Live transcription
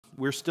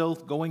we're still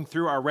going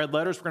through our red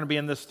letters. We're going to be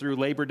in this through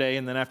Labor Day,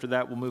 and then after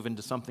that, we'll move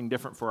into something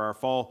different for our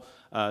fall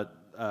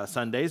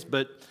Sundays.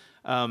 But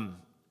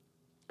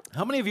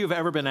how many of you have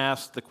ever been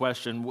asked the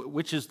question,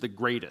 which is the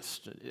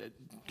greatest? It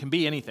can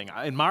be anything.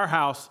 In our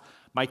house,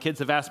 my kids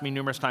have asked me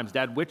numerous times,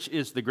 Dad, which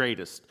is the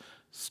greatest,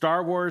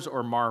 Star Wars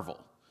or Marvel?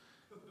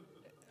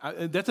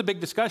 That's a big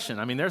discussion.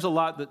 I mean, there's a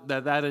lot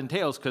that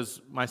entails,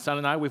 because my son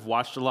and I, we've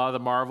watched a lot of the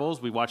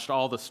Marvels. We watched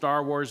all the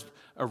Star Wars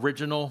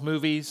original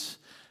movies,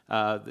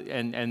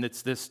 and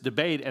it's this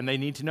debate, and they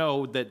need to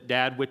know that,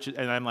 Dad, which,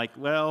 and I'm like,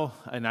 well,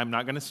 and I'm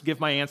not going to give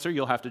my answer.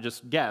 You'll have to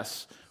just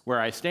guess where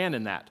I stand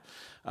in that.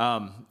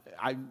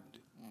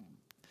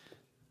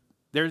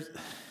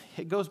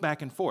 It goes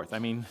back and forth. I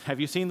mean,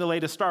 have you seen the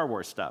latest Star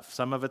Wars stuff?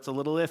 Some of it's a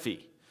little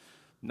iffy.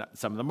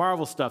 Some of the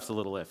Marvel stuff's a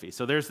little iffy.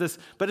 So there's this,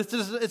 but it's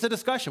a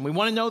discussion. We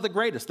want to know the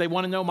greatest. They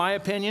want to know my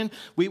opinion.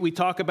 We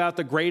talk about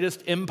the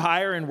greatest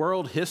empire in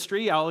world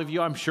history. All of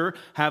you, I'm sure,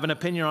 have an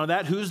opinion on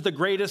that. Who's the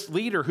greatest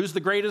leader? Who's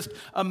the greatest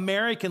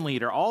American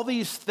leader? All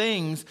these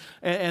things,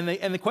 and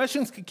the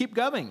questions can keep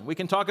going. We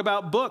can talk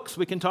about books.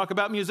 We can talk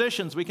about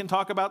musicians. We can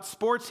talk about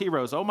sports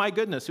heroes. Oh my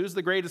goodness, who's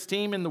the greatest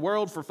team in the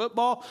world for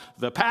football?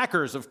 The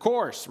Packers, of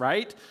course,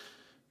 right?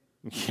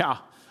 Yeah,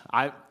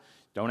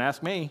 don't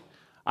ask me.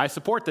 I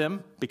support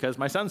them because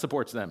my son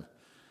supports them.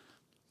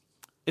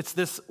 It's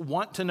this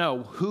want to know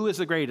who is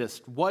the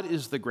greatest, what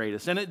is the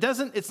greatest. And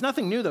it's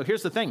nothing new though.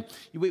 Here's the thing.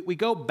 We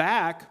go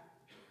back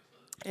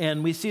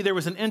and we see there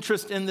was an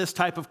interest in this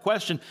type of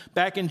question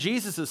back in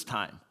Jesus'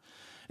 time.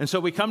 And so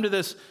we come to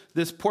this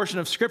portion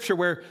of Scripture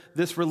where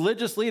this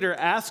religious leader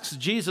asks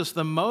Jesus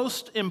the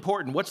most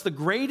important, what's the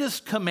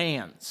greatest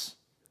commands,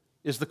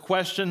 is the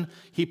question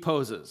he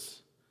poses.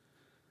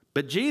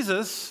 But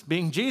Jesus,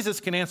 being Jesus,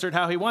 can answer it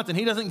how he wants. And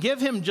he doesn't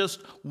give him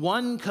just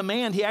one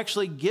command. He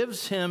actually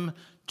gives him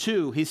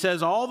two. He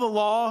says all the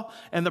law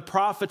and the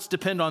prophets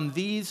depend on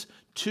these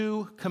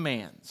two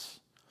commands.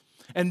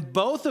 And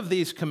both of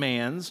these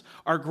commands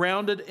are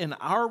grounded in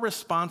our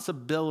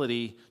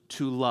responsibility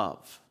to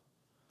love.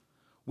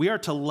 We are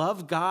to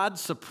love God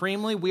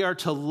supremely. We are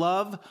to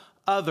love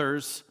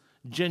others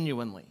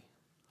genuinely.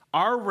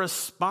 Our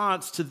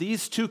response to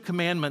these two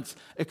commandments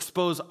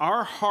expose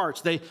our hearts.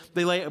 They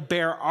lay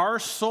bare our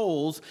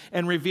souls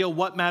and reveal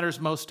what matters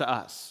most to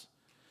us.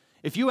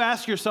 If you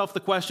ask yourself the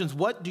questions,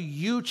 what do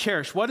you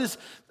cherish? What is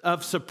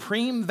of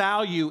supreme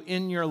value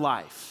in your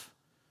life?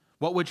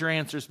 What would your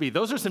answers be?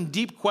 Those are some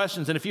deep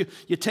questions, and if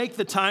you take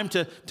the time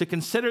to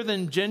consider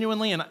them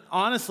genuinely and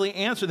honestly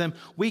answer them,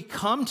 we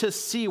come to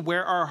see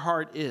where our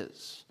heart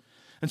is.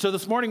 And so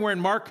this morning we're in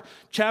Mark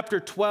chapter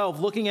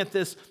 12, looking at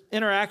this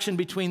interaction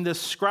between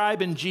this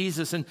scribe and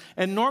Jesus. And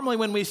normally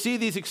when we see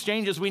these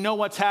exchanges, we know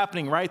what's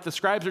happening, right? The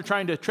scribes are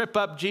trying to trip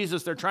up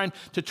Jesus. They're trying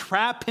to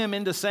trap him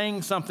into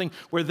saying something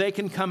where they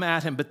can come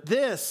at him. But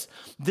this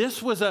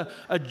was a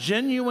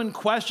genuine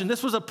question.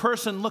 This was a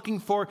person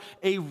looking for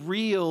a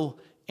real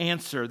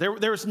answer.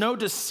 There was no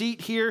deceit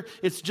here.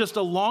 It's just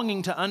a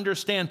longing to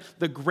understand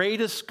the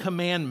greatest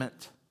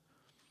commandment.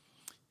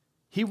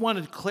 He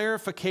wanted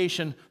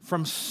clarification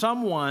from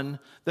someone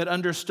that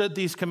understood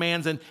these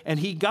commands, and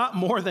he got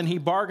more than he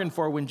bargained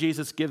for when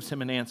Jesus gives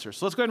him an answer.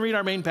 So let's go ahead and read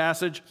our main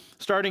passage,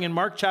 starting in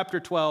Mark chapter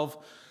 12,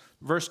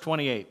 verse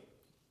 28.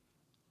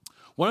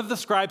 One of the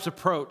scribes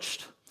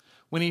approached.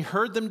 When he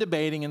heard them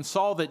debating and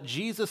saw that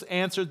Jesus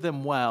answered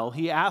them well,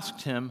 he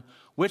asked him,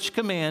 which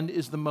command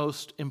is the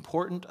most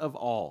important of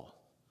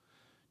all?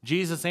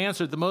 Jesus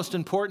answered, the most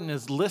important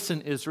is,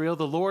 listen, Israel,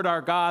 the Lord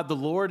our God, the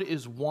Lord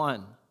is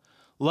one.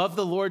 Love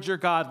the Lord your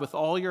God with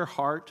all your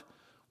heart,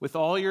 with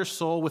all your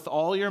soul, with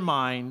all your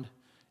mind,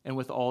 and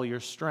with all your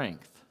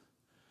strength.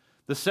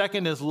 The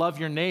second is love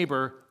your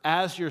neighbor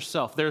as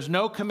yourself. There's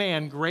no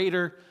command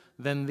greater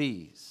than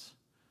these.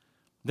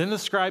 Then the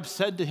scribe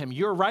said to him,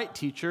 you're right,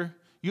 teacher.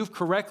 You've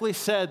correctly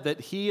said that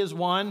he is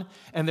one,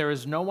 and there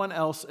is no one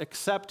else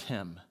except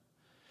him.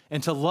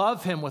 And to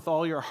love him with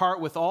all your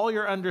heart, with all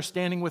your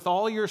understanding, with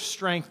all your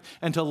strength,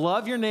 and to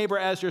love your neighbor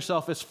as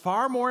yourself is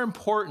far more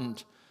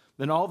important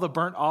than all the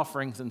burnt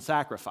offerings and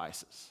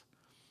sacrifices.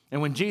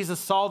 And when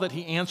Jesus saw that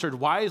he answered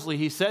wisely,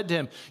 he said to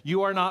him,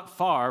 you are not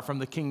far from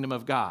the kingdom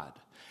of God.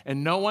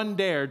 And no one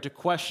dared to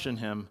question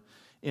him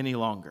any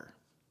longer.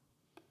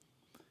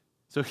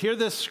 So here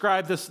this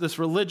scribe, this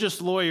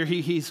religious lawyer,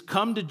 he's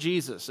come to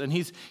Jesus, and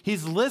he's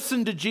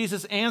listened to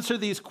Jesus answer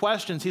these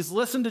questions. He's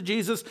listened to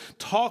Jesus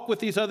talk with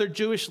these other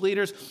Jewish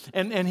leaders,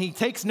 and he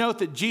takes note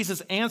that Jesus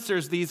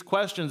answers these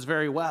questions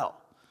very well.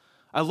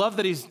 I love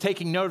that he's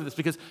taking note of this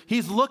because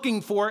he's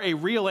looking for a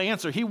real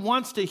answer. He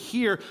wants to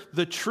hear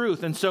the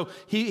truth. And so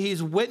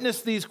he's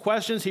witnessed these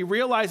questions. He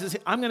realizes,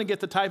 I'm going to get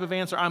the type of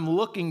answer I'm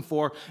looking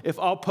for if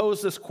I'll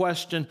pose this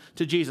question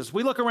to Jesus.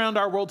 We look around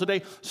our world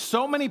today,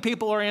 so many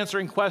people are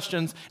answering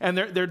questions, and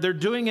they're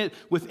doing it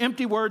with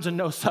empty words and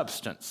no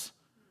substance.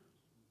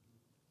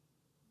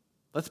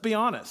 Let's be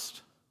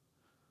honest.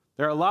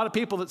 There are a lot of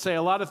people that say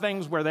a lot of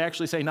things where they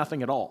actually say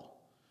nothing at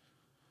all.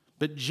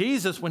 But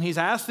Jesus, when he's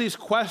asked these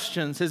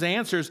questions, his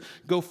answers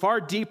go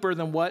far deeper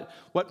than what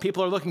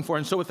people are looking for.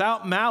 And so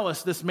without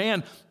malice, this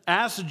man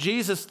asked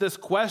Jesus this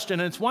question.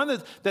 And it's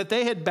one that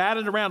they had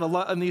batted around a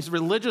lot in these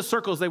religious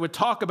circles. They would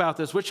talk about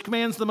this. Which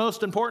command's the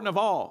most important of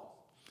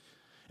all?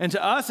 And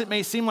to us, it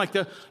may seem like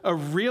a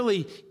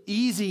really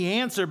easy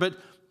answer, but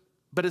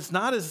it's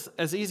not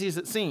as easy as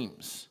it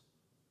seems.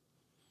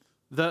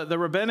 The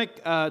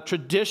rabbinic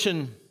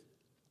tradition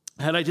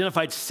had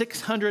identified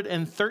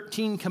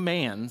 613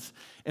 commands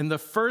in the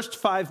first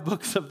 5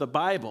 books of the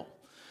Bible.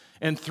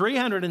 And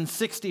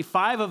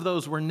 365 of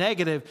those were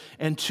negative,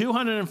 and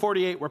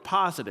 248 were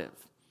positive.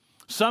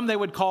 Some they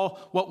would call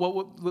what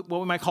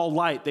we might call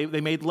light. They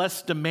made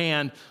less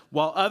demand,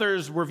 while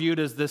others were viewed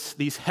as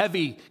these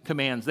heavy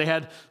commands. They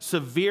had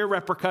severe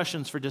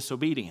repercussions for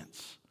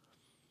disobedience.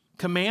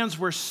 Commands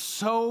were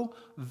so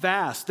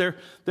vast.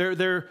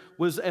 This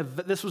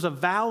was a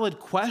valid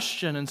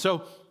question, and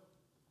so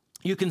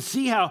you can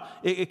see how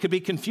it could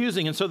be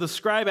confusing. And so the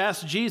scribe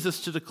asked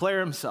Jesus to declare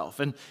himself,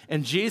 and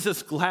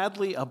Jesus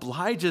gladly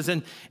obliges,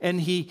 and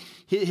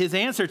his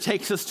answer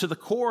takes us to the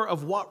core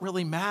of what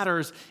really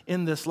matters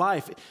in this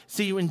life.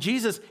 See, when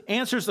Jesus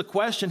answers the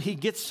question, he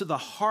gets to the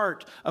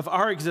heart of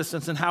our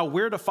existence and how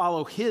we're to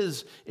follow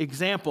his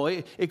example.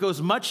 It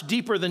goes much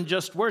deeper than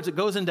just words. It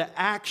goes into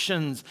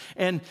actions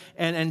and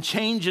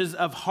changes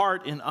of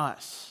heart in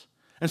us.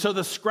 And so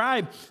the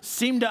scribe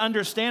seemed to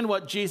understand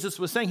what Jesus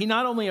was saying. He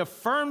not only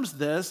affirms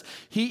this,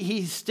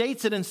 he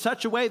states it in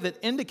such a way that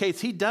indicates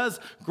he does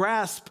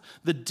grasp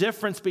the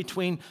difference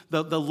between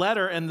the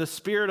letter and the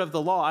spirit of the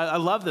law. I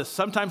love this.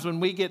 Sometimes when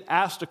we get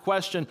asked a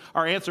question,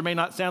 our answer may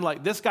not sound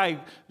like, this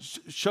guy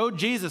showed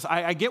Jesus.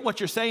 I get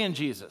what you're saying,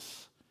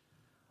 Jesus.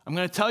 I'm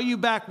going to tell you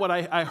back what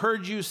I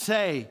heard you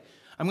say.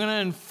 I'm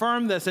going to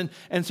affirm this.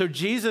 And so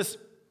Jesus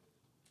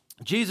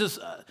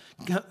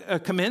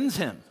commends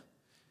him.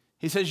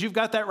 He says, you've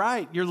got that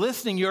right. You're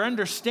listening, you're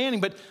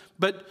understanding,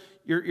 but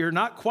you're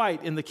not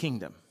quite in the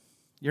kingdom.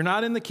 You're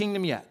not in the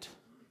kingdom yet.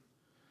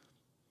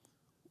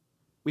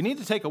 We need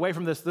to take away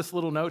from this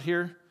little note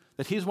here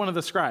that he's one of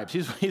the scribes.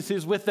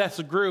 He's with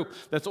this group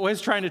that's always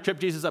trying to trip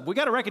Jesus up. We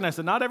got to recognize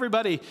that not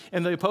everybody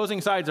in the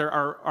opposing sides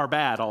are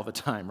bad all the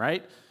time,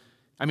 right?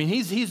 I mean,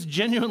 he's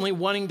genuinely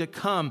wanting to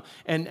come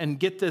and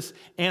get this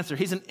answer.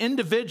 He's an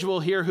individual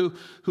here who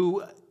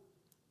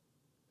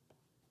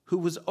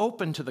was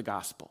open to the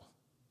gospel.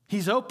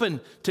 He's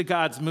open to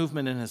God's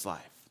movement in his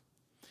life.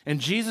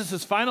 And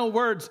Jesus' final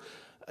words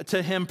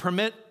to him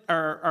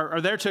are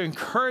there to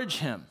encourage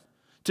him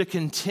to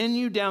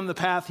continue down the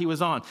path he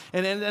was on.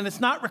 And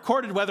it's not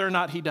recorded whether or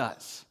not he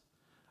does.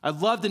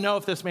 I'd love to know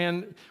if this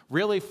man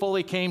really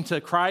fully came to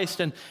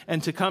Christ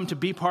and to come to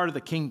be part of the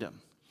kingdom.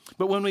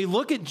 But when we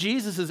look at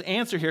Jesus'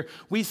 answer here,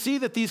 we see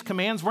that these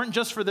commands weren't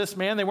just for this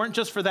man. They weren't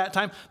just for that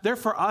time. They're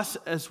for us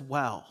as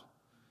well.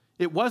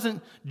 It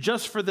wasn't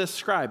just for this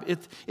scribe.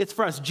 It's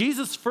for us.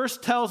 Jesus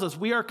first tells us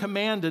we are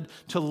commanded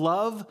to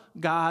love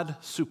God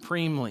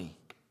supremely.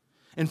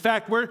 In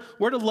fact, we're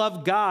to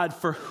love God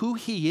for who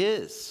he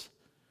is.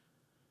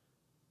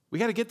 We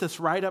got to get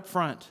this right up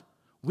front.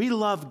 We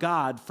love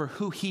God for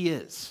who he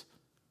is,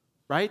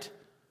 right?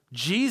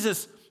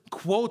 Jesus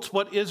quotes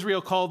what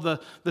Israel called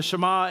the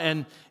Shema,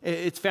 and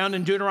it's found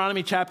in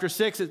Deuteronomy chapter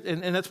 6,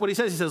 and that's what he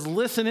says. He says,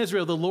 listen,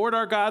 Israel, the Lord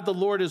our God, the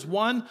Lord is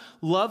one.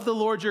 Love the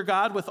Lord your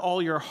God with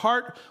all your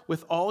heart,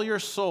 with all your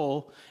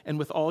soul, and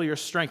with all your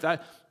strength.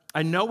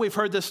 I know we've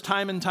heard this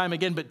time and time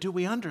again, but do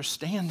we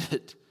understand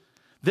it?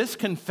 This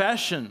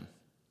confession,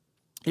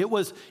 it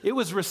was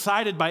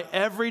recited by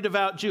every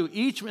devout Jew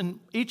each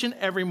and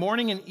every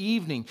morning and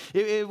evening.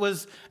 It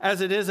was,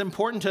 as it is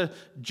important to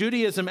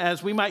Judaism,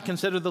 as we might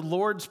consider the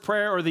Lord's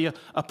Prayer or the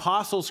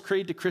Apostles'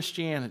 Creed to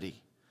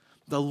Christianity.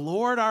 The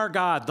Lord our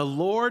God, the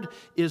Lord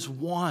is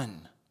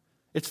one.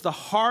 It's the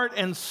heart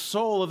and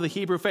soul of the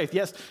Hebrew faith.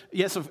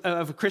 Yes,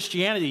 of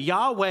Christianity.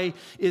 Yahweh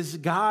is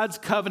God's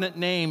covenant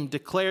name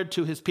declared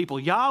to his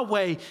people.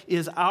 Yahweh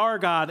is our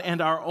God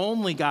and our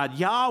only God.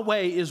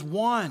 Yahweh is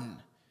one.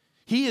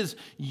 He is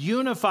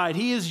unified.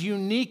 He is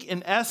unique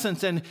in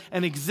essence and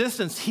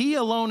existence. He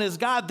alone is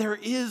God. There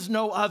is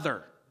no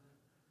other.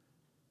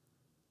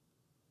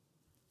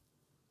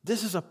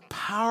 This is a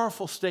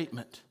powerful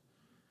statement.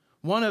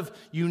 One of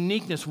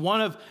uniqueness,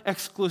 one of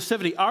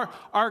exclusivity.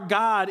 Our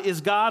God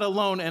is God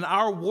alone, and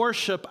our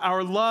worship,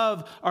 our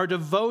love, our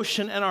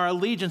devotion, and our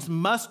allegiance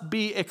must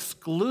be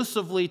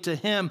exclusively to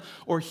him,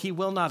 or he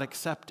will not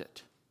accept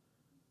it.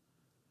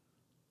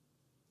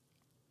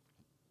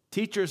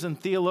 Teachers and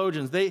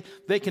theologians,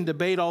 they can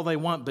debate all they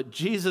want, but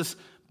Jesus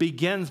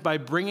begins by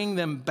bringing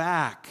them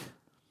back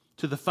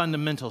to the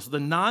fundamentals, the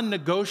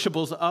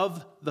non-negotiables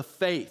of the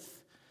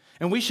faith.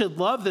 And we should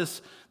love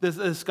this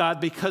God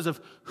because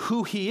of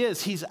who he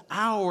is. He's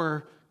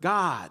our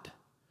God.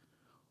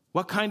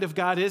 What kind of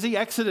God is he?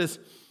 Exodus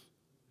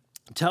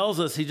tells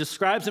us, he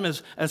describes him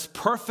as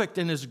perfect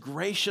in his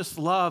gracious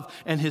love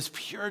and his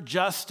pure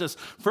justice.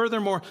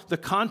 Furthermore, the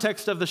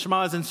context of the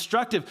Shema is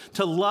instructive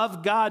to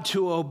love God,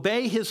 to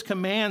obey his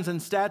commands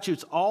and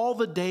statutes all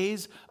the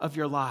days of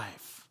your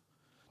life,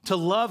 To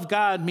love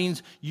God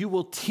means you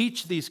will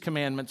teach these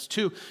commandments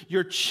to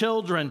your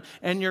children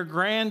and your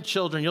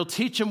grandchildren. You'll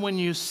teach them when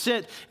you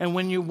sit and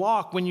when you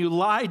walk, when you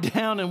lie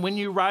down and when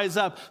you rise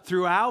up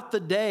throughout the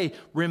day,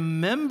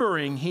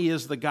 remembering He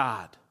is the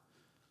God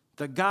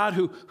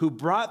who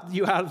brought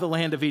you out of the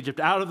land of Egypt,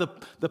 out of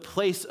the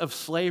place of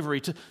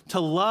slavery. To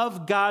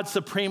love God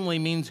supremely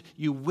means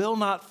you will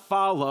not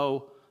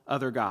follow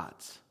other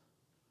gods.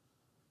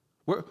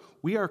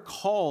 We are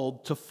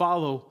called to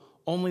follow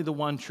only the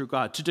one true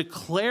God, to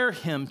declare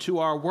Him to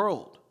our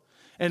world.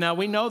 And now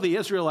we know the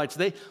Israelites,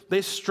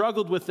 they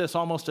struggled with this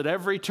almost at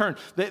every turn.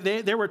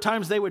 There were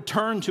times they would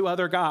turn to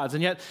other gods,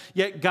 and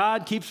yet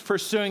God keeps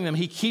pursuing them.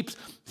 He keeps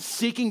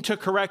seeking to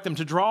correct them,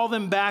 to draw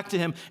them back to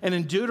Him. And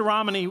in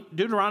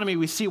Deuteronomy,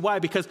 we see why.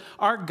 Because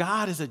our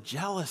God is a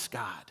jealous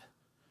God.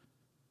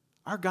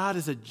 Our God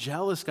is a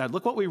jealous God.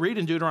 Look what we read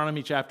in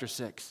Deuteronomy chapter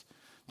 6.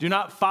 Do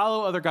not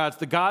follow other gods,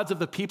 the gods of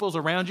the peoples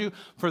around you,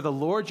 for the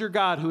Lord your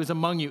God who is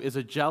among you is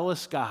a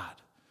jealous God.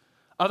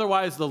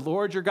 Otherwise, the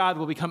Lord your God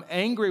will become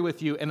angry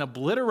with you and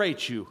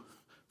obliterate you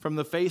from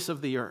the face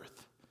of the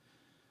earth.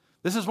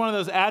 This is one of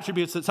those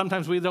attributes that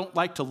sometimes we don't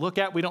like to look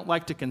at, we don't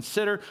like to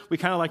consider. We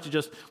kind of like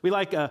to we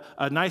like a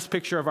nice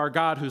picture of our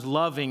God who's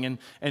loving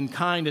and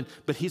kind,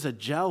 but He's a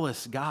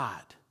jealous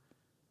God.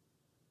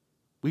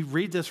 We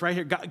read this right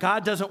here.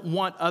 God doesn't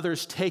want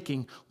others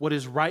taking what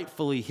is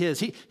rightfully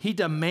His. He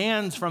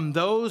demands from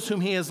those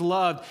whom He has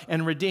loved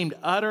and redeemed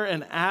utter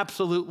and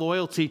absolute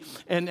loyalty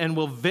and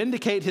will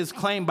vindicate His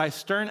claim by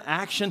stern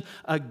action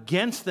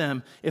against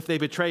them if they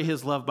betray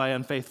His love by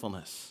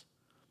unfaithfulness.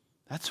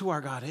 That's who our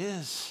God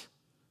is.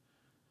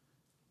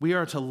 We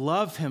are to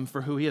love Him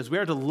for who He is. We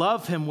are to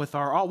love Him with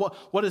our all.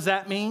 What does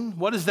that mean?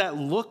 What does that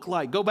look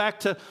like? Go back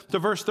to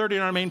verse 30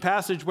 in our main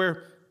passage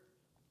where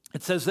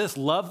it says this: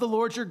 love the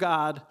Lord your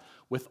God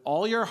with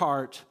all your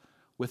heart,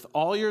 with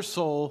all your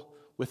soul,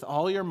 with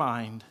all your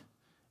mind,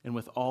 and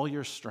with all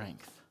your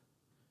strength.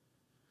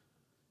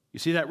 You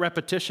see that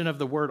repetition of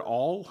the word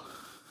all?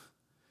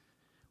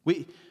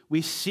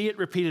 We see it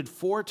repeated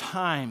 4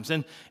 times,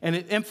 and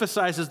it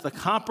emphasizes the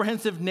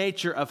comprehensive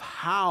nature of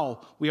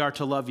how we are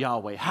to love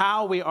Yahweh,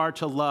 how we are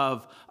to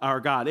love our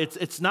God.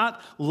 It's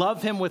not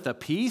love Him with a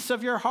piece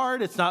of your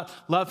heart. It's not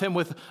love Him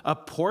with a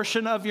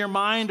portion of your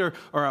mind or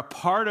a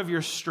part of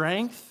your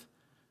strength.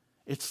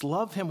 It's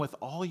love Him with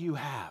all you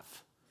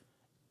have,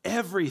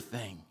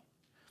 everything.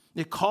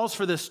 It calls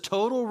for this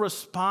total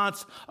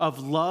response of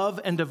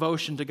love and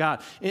devotion to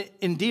God.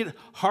 Indeed,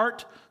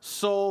 heart,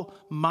 soul,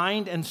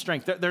 mind, and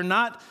strength. They're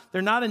not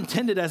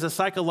intended as a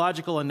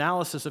psychological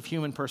analysis of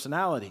human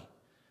personality.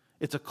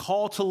 It's a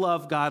call to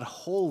love God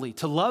wholly,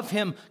 to love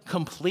Him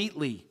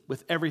completely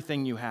with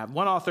everything you have.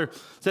 One author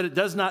said it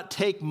does not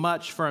take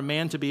much for a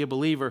man to be a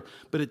believer,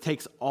 but it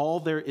takes all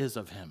there is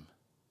of him.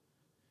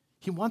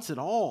 He wants it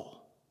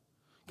all.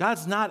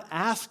 God's not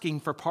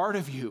asking for part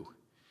of you.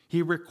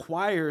 He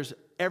requires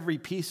every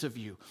piece of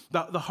you.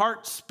 The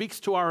heart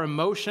speaks to our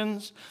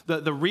emotions,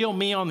 the real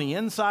me on the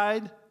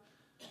inside.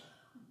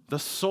 The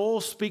soul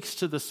speaks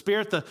to the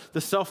spirit,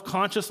 the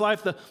self-conscious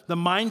life. The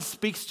mind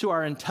speaks to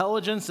our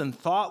intelligence and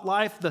thought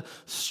life. The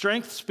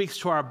strength speaks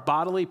to our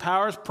bodily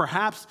powers,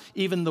 perhaps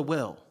even the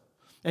will.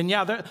 And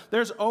yeah,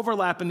 there's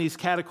overlap in these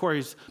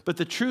categories, but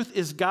the truth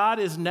is God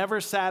is never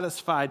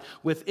satisfied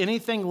with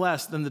anything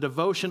less than the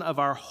devotion of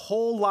our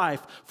whole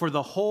life for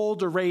the whole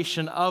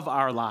duration of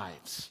our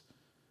lives.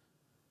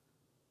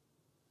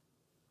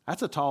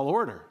 That's a tall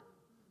order.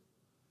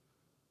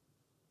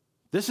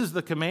 This is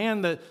the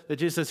command that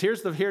Jesus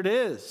says, here it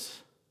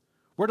is.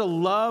 We're to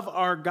love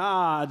our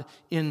God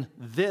in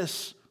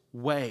this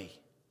way.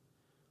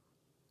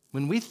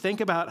 When we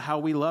think about how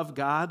we love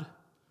God,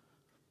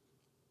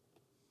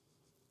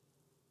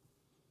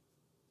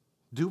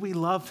 do we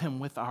love Him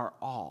with our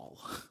all?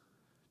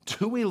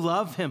 Do we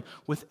love Him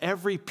with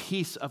every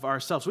piece of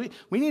ourselves?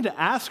 We need to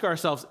ask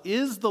ourselves,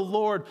 is the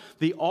Lord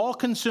the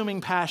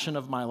all-consuming passion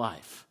of my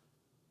life?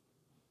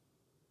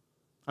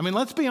 I mean,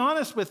 let's be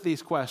honest with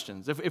these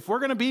questions. If we're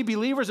going to be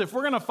believers, if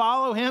we're going to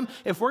follow Him,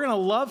 if we're going to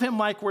love Him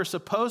like we're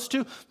supposed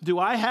to, do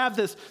I have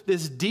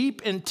this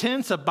deep,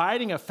 intense,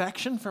 abiding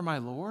affection for my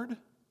Lord?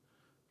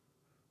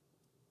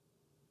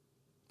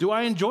 Do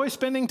I enjoy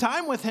spending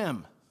time with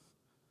Him?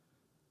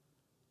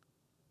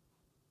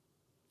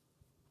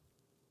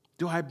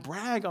 Do I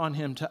brag on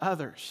Him to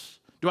others?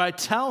 Do I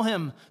tell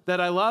Him that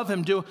I love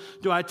Him? Do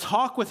I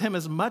talk with Him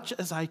as much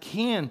as I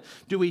can?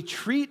 Do we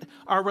treat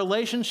our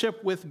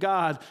relationship with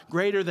God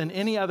greater than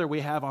any other we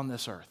have on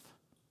this earth?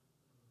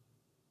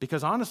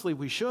 Because honestly,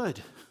 we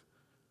should.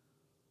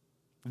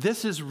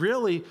 This is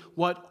really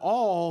what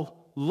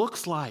all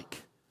looks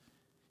like.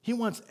 He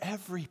wants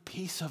every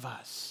piece of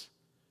us.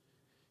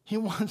 He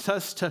wants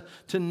us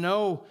to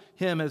know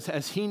Him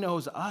as He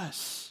knows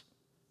us.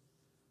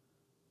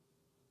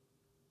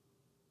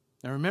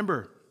 Now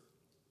remember,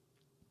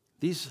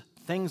 these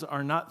things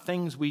are not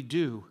things we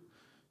do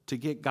to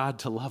get God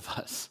to love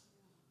us,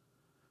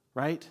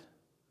 right?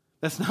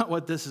 That's not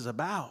what this is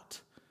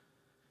about.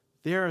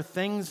 There are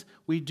things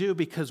we do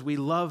because we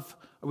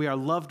are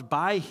loved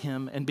by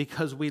him and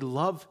because we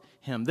love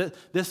him.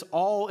 This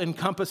all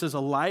encompasses a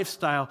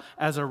lifestyle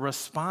as a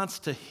response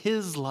to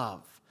his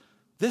love.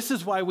 This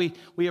is why we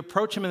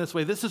approach him in this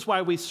way. This is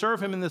why we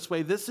serve him in this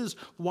way. This is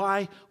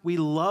why we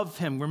love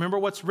him. Remember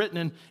what's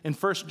written in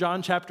 1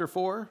 John chapter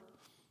 4?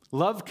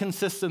 Love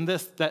consists in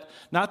this, that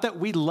not that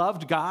we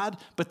loved God,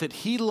 but that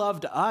he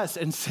loved us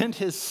and sent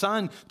his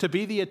son to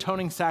be the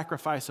atoning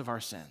sacrifice of our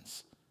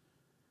sins.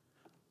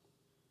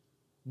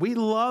 We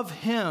love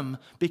him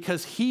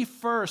because he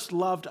first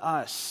loved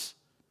us.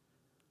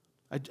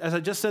 As I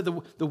just said,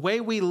 the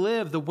way we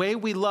live, the way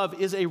we love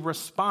is a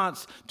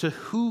response to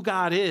who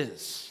God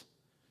is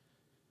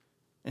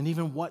and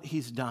even what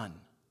he's done.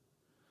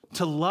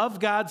 To love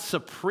God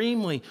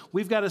supremely,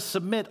 we've got to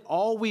submit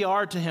all we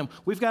are to him.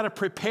 We've got to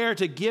prepare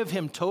to give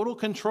him total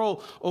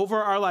control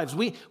over our lives.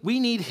 We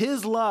need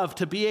his love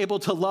to be able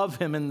to love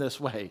him in this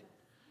way,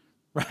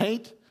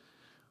 right?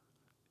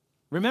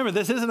 Remember,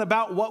 this isn't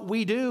about what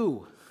we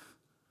do.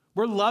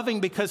 We're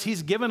loving because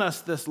he's given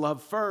us this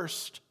love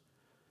first.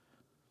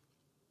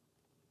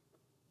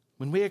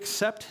 When we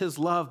accept his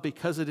love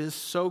because it is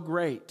so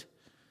great,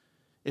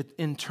 it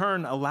in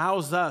turn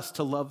allows us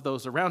to love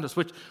those around us,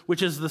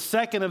 which is the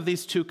second of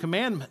these two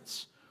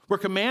commandments. We're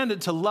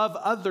commanded to love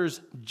others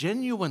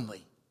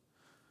genuinely.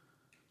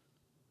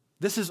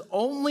 This is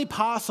only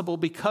possible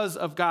because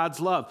of God's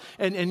love.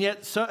 And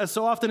yet,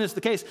 so often is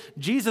the case,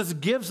 Jesus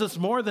gives us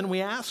more than we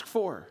ask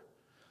for.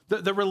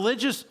 The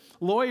religious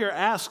lawyer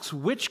asks,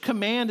 which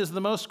command is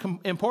the most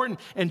important?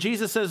 And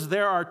Jesus says,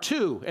 there are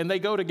two, and they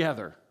go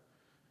together.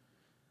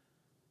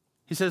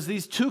 He says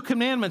these two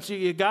commandments,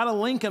 you got to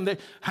link them.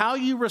 How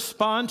you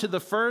respond to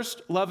the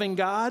first, loving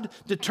God,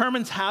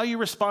 determines how you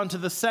respond to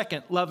the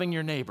second, loving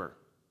your neighbor.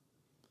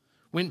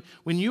 When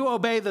you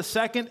obey the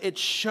second, it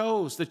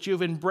shows that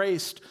you've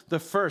embraced the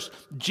first.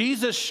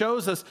 Jesus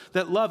shows us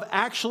that love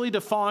actually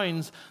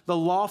defines the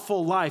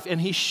lawful life, and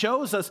he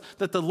shows us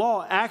that the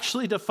law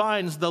actually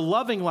defines the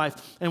loving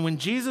life. And when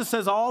Jesus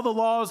says all the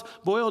laws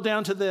boil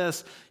down to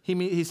this,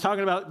 he's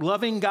talking about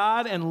loving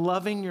God and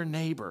loving your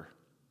neighbor.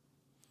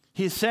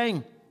 He's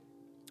saying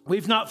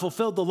we've not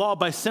fulfilled the law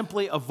by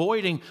simply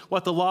avoiding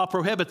what the law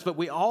prohibits, but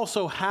we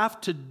also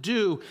have to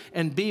do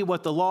and be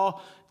what the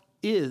law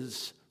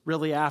is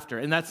really after,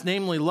 and that's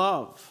namely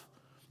love.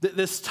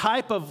 This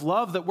type of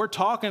love that we're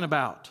talking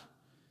about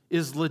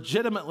is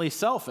legitimately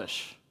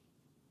selfish.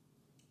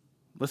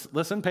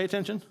 Listen, pay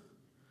attention.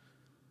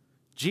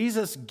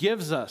 Jesus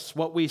gives us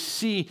what we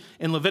see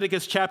in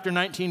Leviticus chapter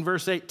 19,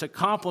 verse 8, to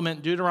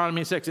complement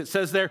Deuteronomy 6. It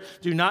says there,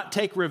 do not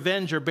take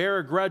revenge or bear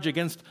a grudge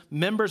against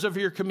members of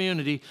your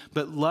community,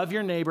 but love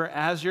your neighbor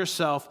as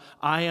yourself.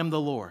 I am the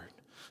Lord.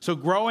 So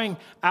growing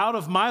out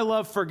of my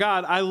love for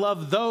God, I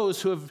love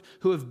those who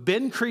have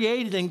been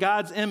created in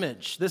God's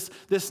image.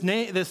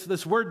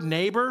 This word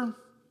neighbor,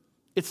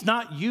 it's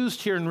not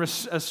used here in a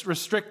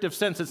restrictive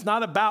sense. It's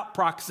not about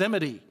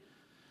proximity.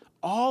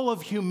 All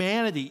of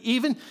humanity,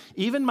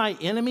 even my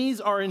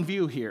enemies are in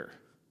view here.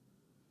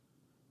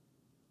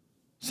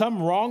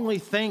 Some wrongly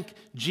think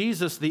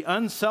Jesus, the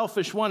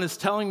unselfish one, is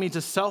telling me to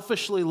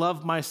selfishly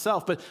love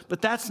myself,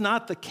 but that's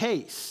not the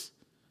case.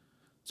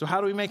 So how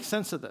do we make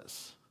sense of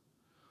this?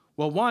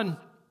 Well, one,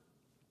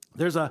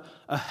 there's a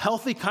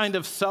healthy kind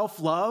of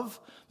self-love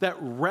that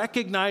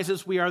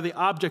recognizes we are the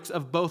objects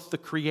of both the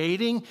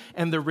creating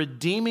and the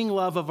redeeming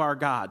love of our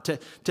God.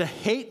 To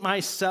hate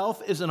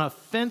myself is an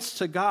offense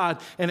to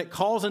God, and it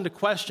calls into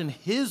question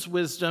his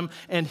wisdom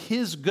and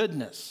his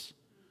goodness.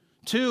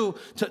 Two,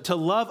 to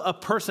love a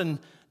person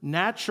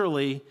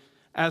naturally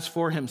as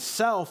for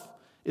himself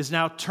is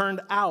now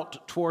turned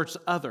out towards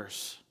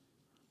others.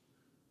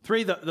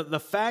 Three, the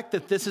fact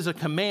that this is a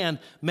command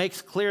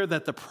makes clear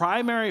that the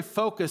primary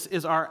focus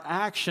is our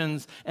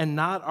actions and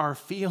not our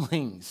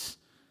feelings.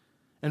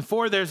 And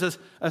four, there's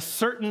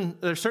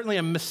certainly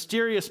a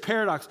mysterious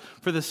paradox.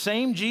 For the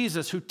same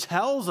Jesus who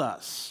tells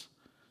us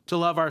to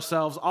love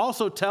ourselves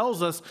also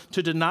tells us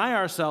to deny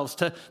ourselves,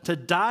 to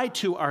die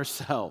to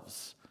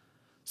ourselves.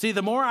 See,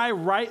 the more I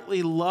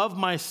rightly love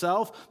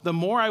myself, the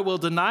more I will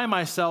deny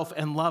myself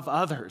and love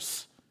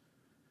others.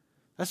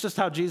 That's just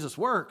how Jesus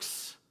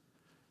works.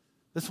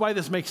 That's why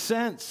this makes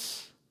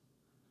sense.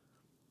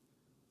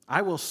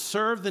 I will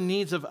serve the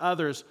needs of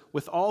others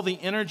with all the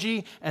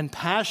energy and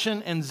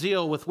passion and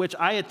zeal with which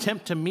I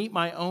attempt to meet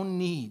my own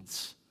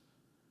needs.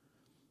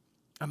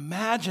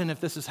 Imagine if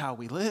this is how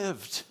we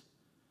lived.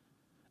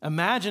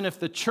 Imagine if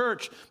the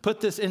church put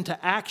this into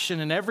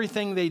action in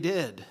everything they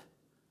did.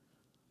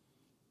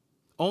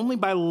 Only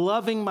by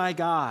loving my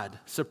God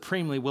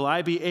supremely will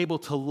I be able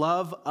to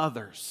love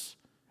others.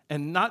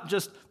 And not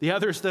just the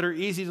others that are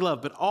easy to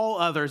love, but all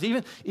others,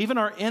 even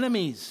our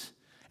enemies.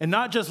 And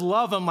not just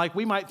love them like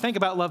we might think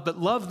about love, but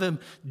love them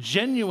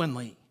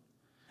genuinely.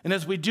 And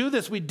as we do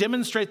this, we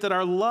demonstrate that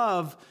our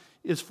love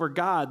is for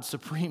God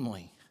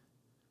supremely.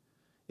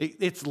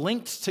 It's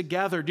linked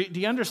together. Do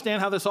you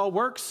understand how this all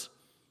works?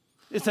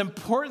 It's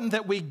important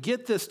that we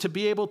get this to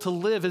be able to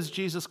live as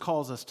Jesus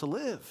calls us to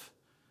live.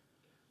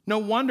 No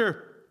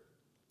wonder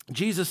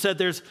Jesus said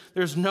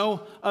there's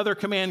no other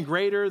command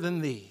greater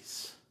than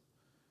these.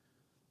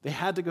 They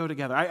had to go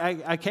together.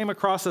 I came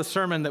across a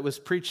sermon that was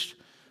preached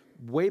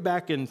way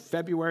back in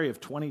February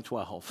of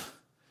 2012.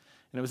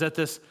 And it was at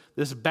this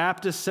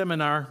Baptist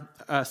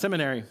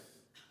seminary.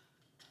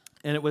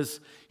 And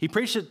he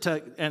preached it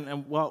to,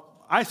 and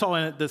I saw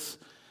in it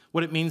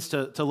what it means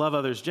to love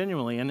others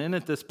genuinely. And in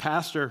it, this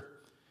pastor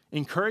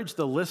encouraged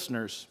the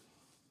listeners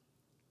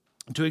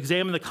to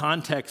examine the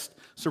context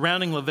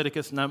surrounding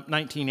Leviticus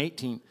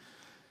 19:18,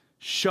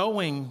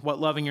 showing what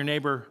loving your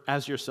neighbor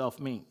as yourself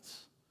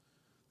means.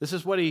 This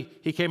is what he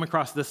came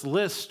across, this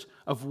list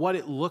of what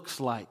it looks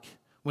like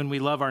when we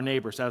love our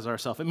neighbors as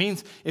ourselves. It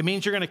means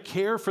you're going to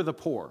care for the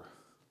poor.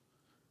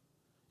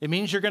 It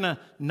means you're going to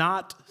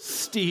not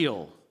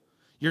steal.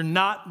 You're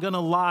not going to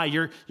lie.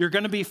 You're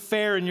going to be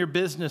fair in your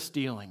business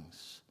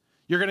dealings.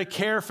 You're going to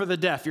care for the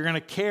deaf. You're going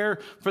to care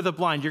for the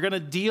blind. You're going to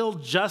deal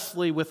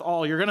justly with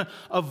all. You're going to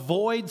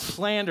avoid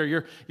slander.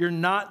 You're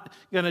not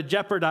going to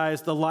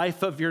jeopardize the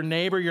life of your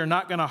neighbor. You're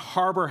not going to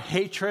harbor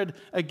hatred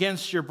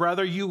against your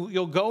brother.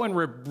 You'll go and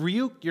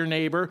rebuke your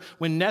neighbor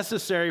when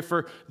necessary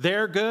for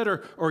their good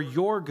or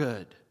your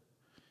good.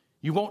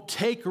 You won't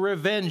take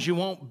revenge. You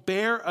won't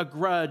bear a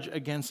grudge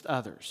against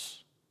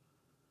others.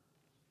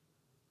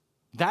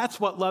 That's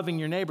what loving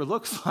your neighbor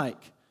looks like.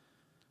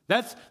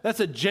 That's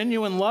a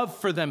genuine love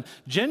for them.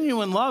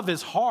 Genuine love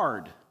is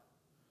hard.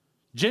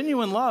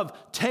 Genuine love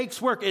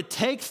takes work. It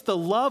takes the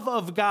love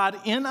of God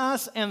in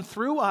us and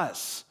through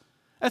us.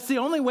 That's the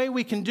only way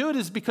we can do it,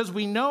 is because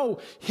we know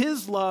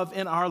His love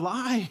in our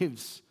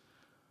lives.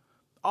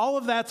 All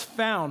of that's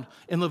found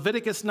in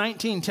Leviticus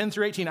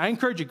 19:10-18. I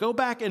encourage you, go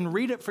back and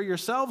read it for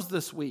yourselves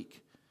this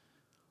week.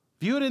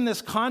 View it in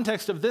this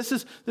context of this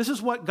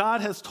is what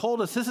God has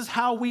told us. This is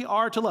how we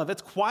are to love.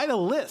 It's quite a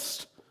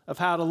list of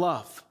how to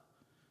love.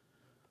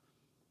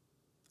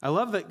 I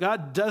love that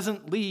God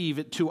doesn't leave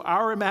it to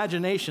our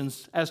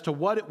imaginations as to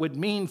what it would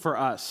mean for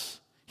us.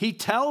 He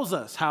tells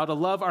us how to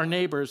love our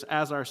neighbors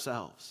as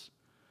ourselves.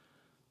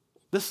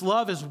 This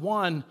love is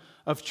one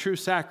of true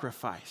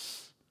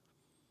sacrifice.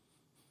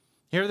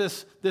 Here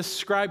this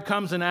scribe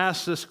comes and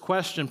asks this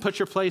question, put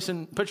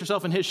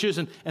yourself in his shoes,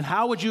 and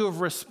how would you have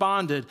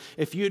responded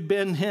if you'd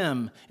been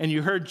him and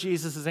you heard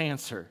Jesus'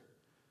 answer?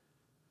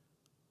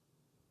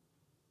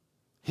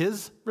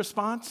 His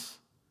response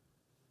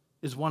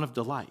is one of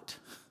delight.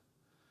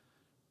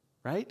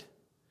 Right?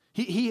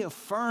 He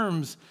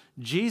affirms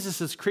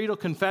Jesus' creedal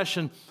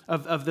confession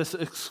of this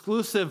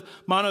exclusive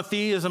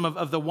monotheism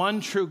of the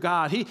one true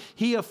God.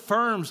 He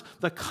affirms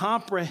the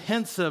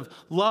comprehensive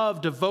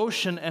love,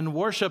 devotion, and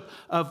worship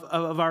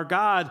of our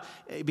God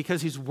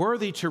because He's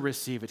worthy to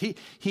receive it.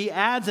 He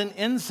adds an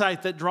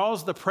insight that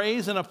draws the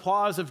praise and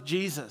applause of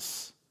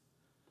Jesus.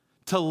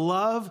 To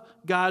love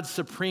God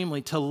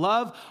supremely, to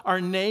love our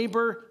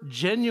neighbor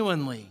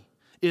genuinely,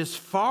 is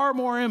far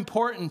more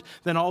important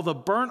than all the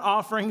burnt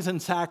offerings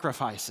and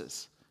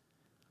sacrifices.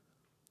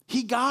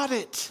 He got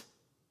it.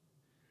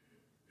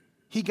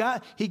 He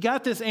got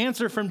this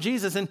answer from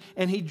Jesus,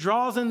 and he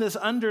draws in this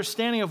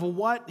understanding of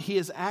what he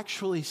is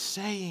actually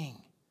saying.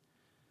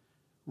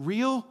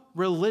 Real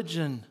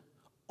religion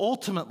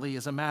ultimately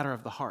is a matter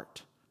of the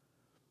heart.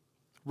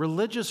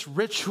 Religious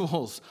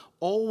rituals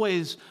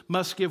always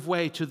must give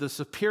way to the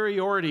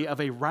superiority of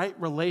a right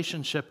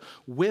relationship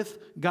with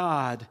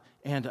God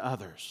and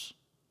others.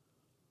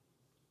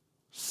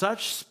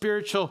 Such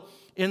spiritual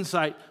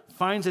insight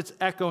finds its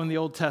echo in the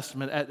Old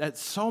Testament at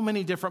so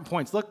many different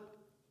points. Look,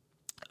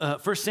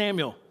 1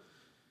 Samuel,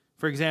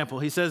 for example,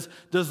 he says,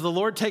 "Does the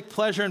Lord take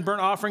pleasure in burnt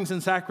offerings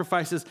and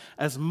sacrifices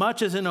as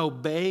much as in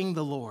obeying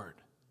the Lord?"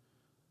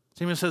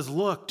 Samuel says,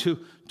 look, to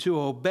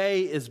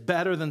obey is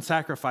better than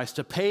sacrifice.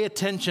 To pay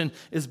attention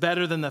is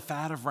better than the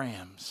fat of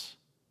rams.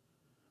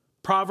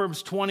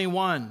 Proverbs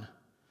 21,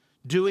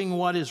 doing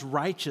what is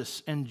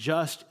righteous and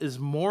just is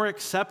more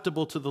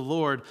acceptable to the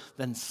Lord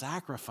than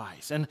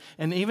sacrifice. And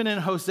even in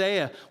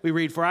Hosea, we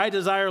read, "For I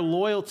desire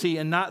loyalty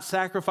and not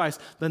sacrifice,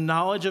 the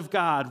knowledge of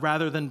God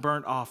rather than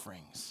burnt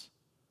offerings."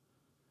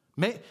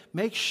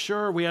 Make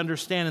sure we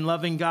understand in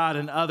loving God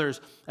and others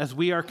as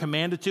we are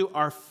commanded to,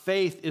 our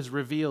faith is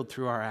revealed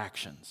through our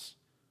actions.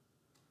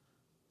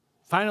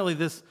 Finally,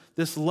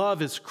 this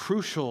love is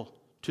crucial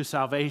to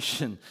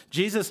salvation.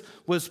 Jesus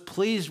was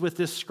pleased with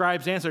this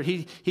scribe's answer.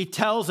 He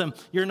tells him,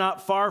 you're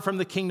not far from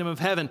the kingdom of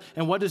heaven.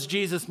 And what does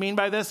Jesus mean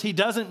by this? He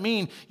doesn't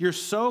mean you're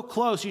so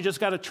close, you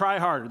just got to try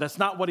harder. That's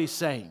not what he's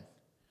saying.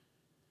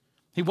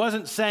 He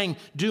wasn't saying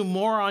do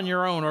more on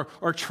your own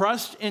or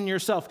trust in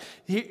yourself.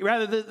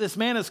 Rather, this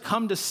man has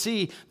come to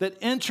see that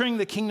entering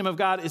the kingdom of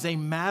God is a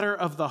matter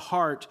of the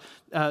heart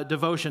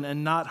devotion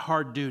and not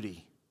hard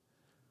duty.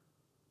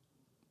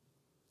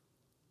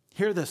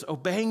 Hear this,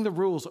 obeying the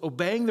rules,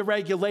 obeying the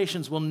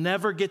regulations will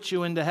never get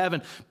you into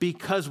heaven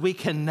because we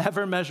can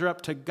never measure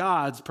up to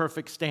God's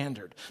perfect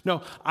standard.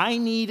 No, I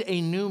need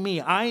a new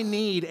me. I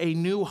need a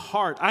new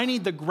heart. I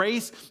need the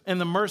grace and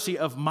the mercy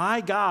of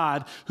my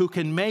God who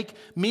can make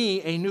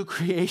me a new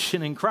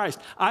creation in Christ.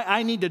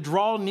 I need to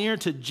draw near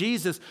to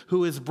Jesus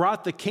who has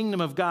brought the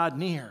kingdom of God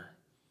near.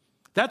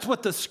 That's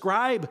what the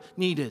scribe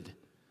needed.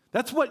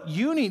 That's what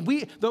you need.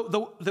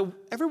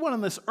 Everyone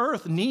on this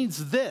earth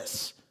needs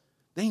this.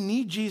 They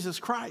need Jesus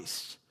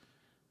Christ.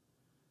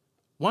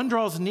 One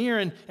draws near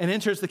and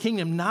enters the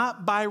kingdom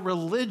not by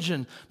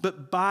religion,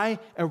 but by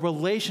a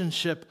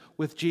relationship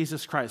with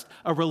Jesus Christ.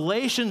 A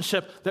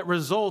relationship that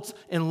results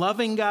in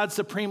loving God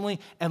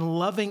supremely and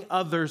loving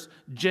others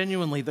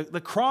genuinely.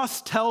 The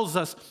cross tells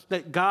us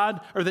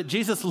that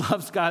Jesus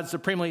loves God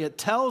supremely. It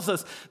tells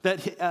us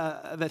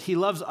that he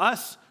loves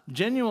us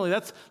genuinely.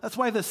 That's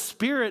why the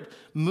Spirit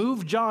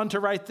moved John to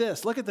write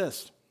this. Look at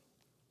this.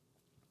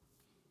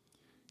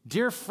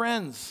 Dear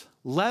friends,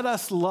 let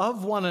us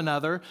love one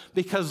another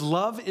because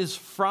love is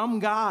from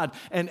God,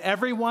 and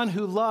everyone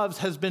who loves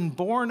has been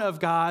born of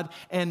God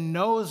and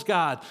knows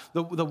God.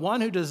 The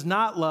one who does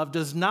not love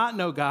does not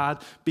know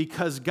God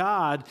because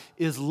God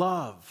is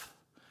love.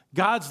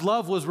 God's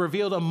love was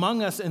revealed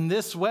among us in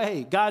this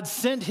way. God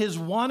sent his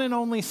one and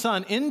only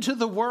Son into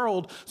the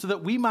world so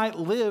that we might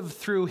live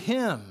through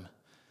him.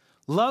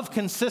 Love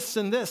consists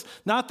in this,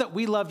 not that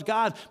we loved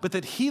God, but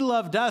that he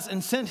loved us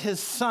and sent his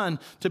Son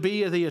to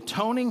be the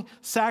atoning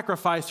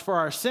sacrifice for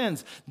our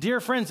sins. Dear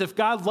friends, if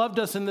God loved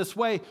us in this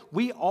way,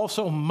 we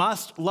also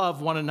must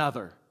love one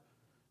another.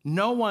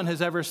 No one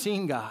has ever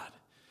seen God.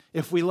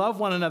 If we love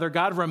one another,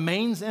 God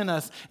remains in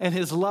us and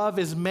his love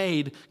is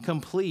made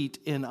complete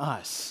in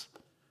us.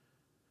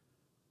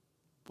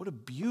 What a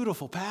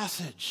beautiful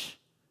passage.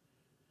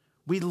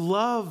 We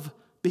love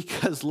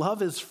because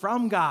love is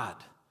from God.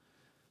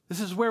 This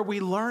is where we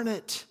learn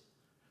it.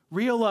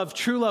 Real love,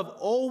 true love,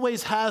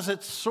 always has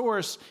its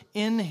source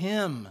in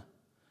him.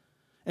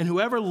 And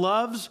whoever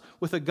loves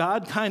with a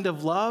God kind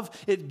of love,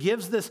 it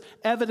gives this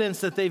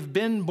evidence that they've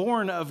been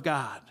born of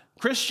God.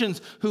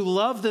 Christians who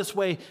love this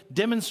way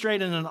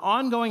demonstrate in an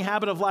ongoing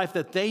habit of life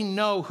that they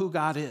know who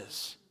God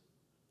is.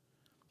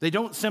 They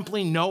don't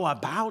simply know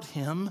about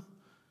him.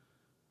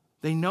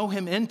 They know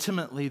him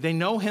intimately. They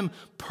know him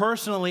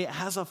personally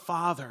as a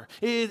father.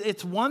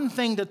 It's one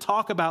thing to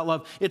talk about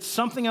love. It's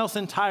something else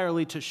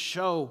entirely to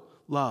show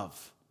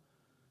love.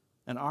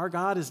 And our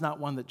God is not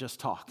one that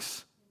just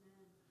talks.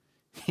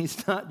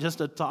 He's not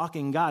just a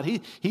talking God.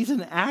 He's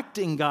an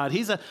acting God.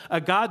 He's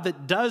a God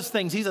that does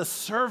things. He's a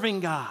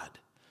serving God.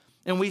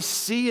 And we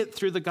see it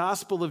through the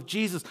gospel of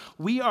Jesus.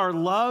 We are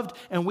loved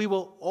and we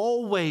will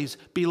always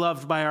be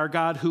loved by our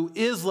God who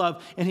is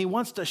love. And he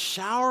wants to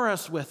shower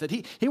us with it.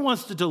 He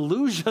wants to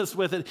deluge us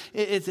with it.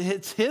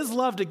 It's his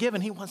love to give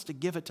and he wants to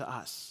give it to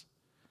us.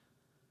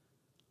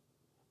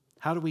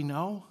 How do we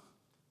know?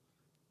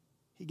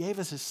 He gave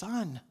us his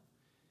Son.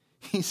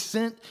 He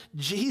sent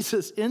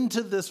Jesus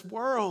into this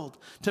world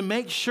to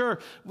make sure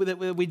that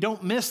we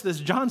don't miss this.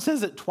 John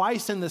says it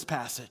twice in this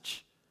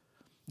passage.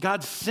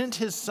 God sent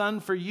his Son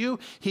for you.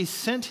 He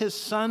sent his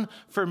Son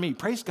for me.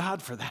 Praise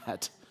God for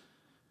that.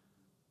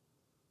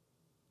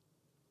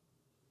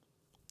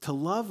 To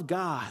love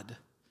God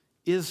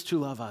is to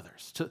love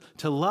others.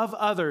 To love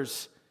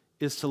others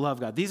is to love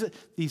God.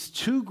 These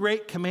two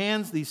great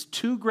commands, these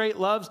two great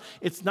loves,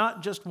 it's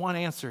not just one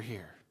answer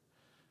here.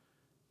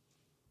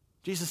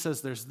 Jesus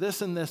says there's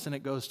this and this, and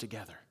it goes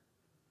together.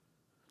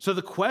 So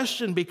the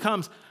question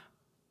becomes,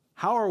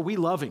 how are we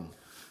loving?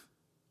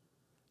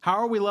 How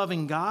are we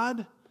loving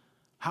God?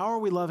 How are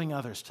we loving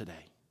others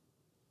today?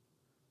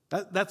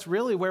 That's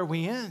really where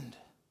we end.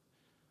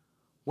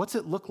 What's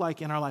it look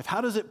like in our life?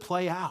 How does it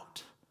play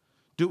out?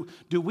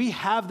 Do we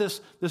have this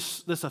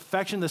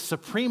affection, this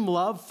supreme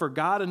love for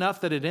God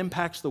enough that it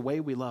impacts the way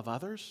we love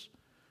others?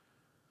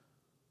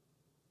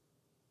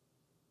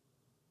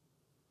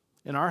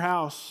 In our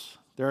house,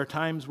 there are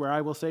times where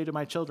I will say to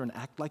my children,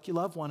 act like you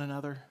love one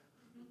another.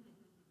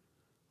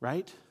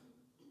 Right?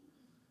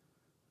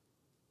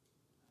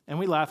 And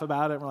we laugh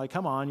about it. We're like,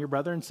 come on, your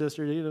brother and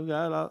sister.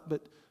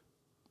 But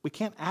we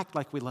can't act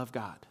like we love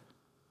God.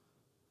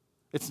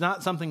 It's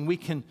not something we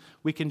can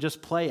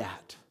just play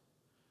at.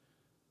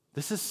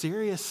 This is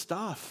serious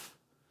stuff.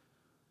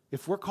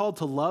 If we're called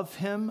to love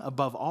him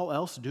above all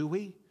else, do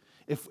we?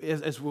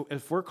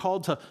 If we're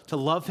called to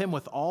love him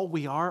with all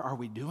we are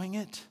we doing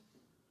it?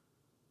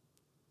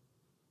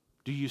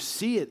 Do you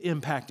see it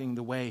impacting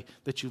the way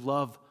that you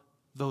love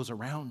those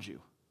around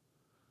you?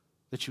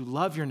 That you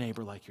love your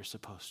neighbor like you're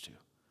supposed to?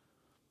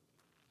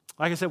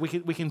 Like I said,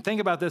 we can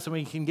think about this and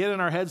we can get in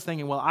our heads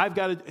thinking, well,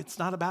 it's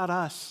not about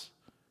us.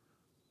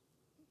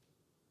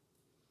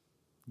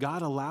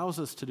 God allows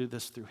us to do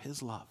this through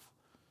his love.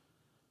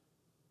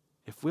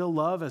 If we'll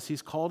love as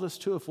he's called us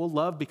to, if we'll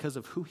love because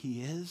of who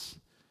he is,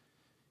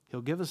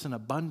 he'll give us an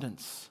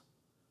abundance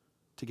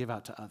to give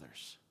out to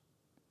others.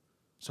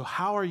 So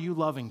how are you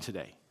loving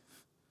today?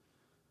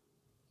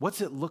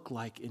 What's it look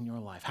like in your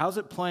life? How's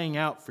it playing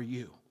out for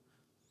you?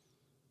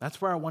 That's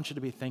where I want you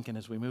to be thinking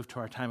as we move to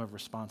our time of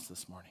response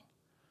this morning.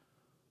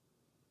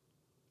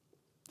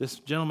 This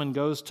gentleman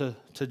goes to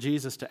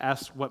Jesus to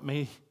ask what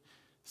may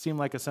seem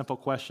like a simple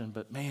question,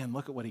 but man,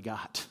 look at what he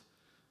got.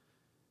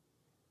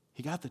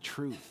 He got the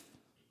truth.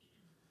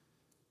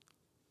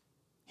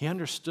 He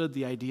understood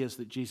the ideas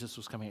that Jesus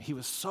was coming at. He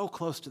was so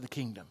close to the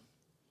kingdom.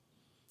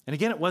 And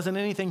again, it wasn't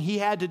anything he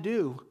had to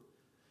do.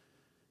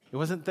 It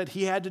wasn't that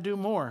he had to do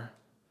more.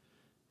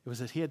 It was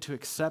that he had to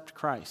accept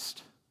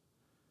Christ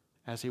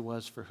as he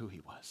was for who he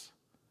was.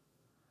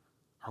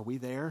 Are we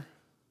there?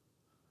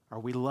 Are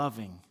we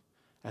loving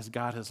as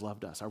God has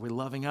loved us? Are we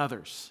loving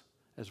others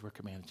as we're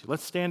commanded to?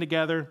 Let's stand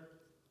together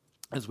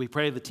as we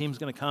pray. The team's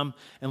going to come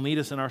and lead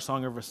us in our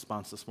song of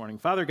response this morning.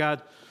 Father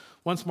God,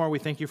 once more we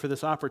thank you for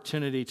this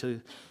opportunity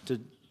to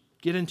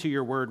get into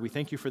your word. We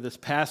thank you for this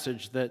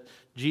passage that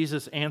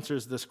Jesus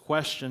answers this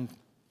question,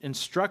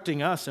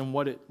 instructing us in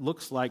what it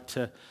looks like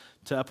to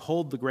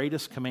uphold the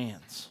greatest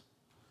commands.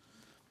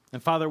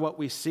 And Father, what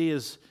we see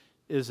is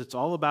it's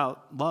all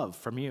about love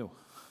from you.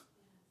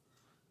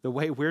 The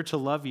way we're to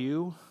love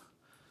you,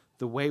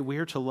 the way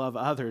we're to love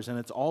others, and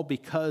it's all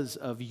because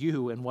of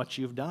you and what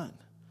you've done.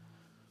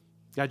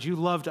 God, you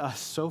loved us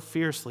so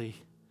fiercely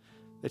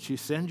that you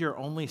send your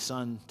only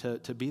son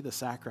to be the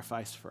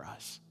sacrifice for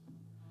us.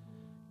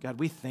 God,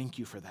 we thank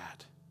you for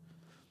that.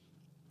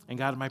 And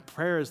God, my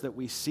prayer is that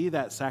we see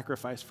that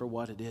sacrifice for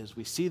what it is.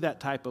 We see that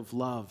type of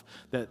love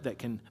that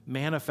can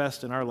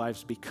manifest in our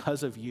lives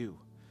because of you.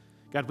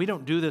 God, we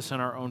don't do this in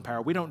our own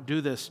power. We don't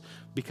do this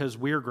because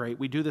we're great.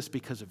 We do this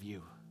because of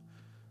you.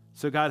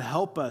 So God,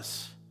 help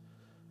us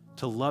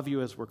to love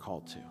you as we're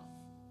called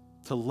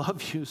to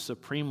love you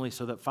supremely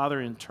so that,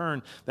 Father, in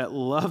turn, that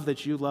love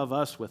that you love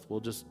us with will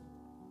just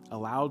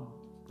allow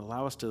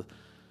us to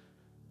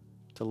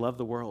love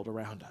the world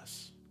around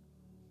us.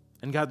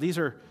 And God, these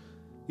are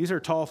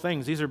tall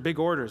things. These are big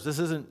orders. This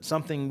isn't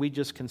something we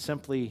just can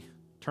simply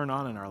turn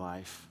on in our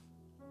life.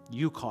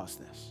 You caused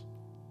this.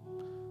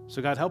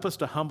 So God, help us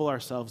to humble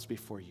ourselves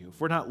before you.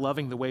 If we're not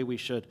loving the way we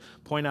should,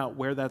 point out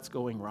where that's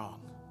going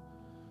wrong.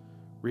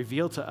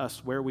 Reveal to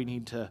us where we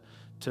need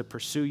to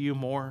pursue you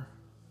more,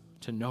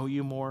 to know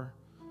you more.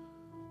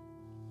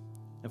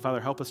 And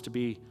Father, help us to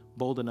be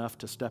bold enough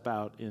to step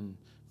out and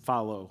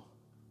follow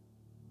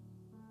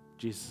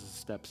Jesus'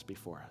 steps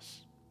before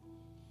us.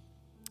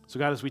 So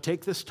God, as we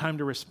take this time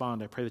to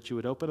respond, I pray that you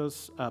would open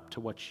us up to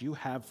what you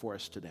have for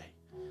us today,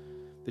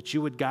 that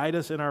you would guide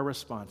us in our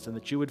response, and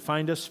that you would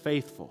find us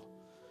faithful,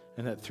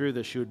 and that through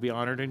this you would be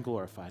honored and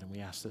glorified. And we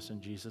ask this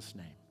in Jesus'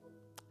 name.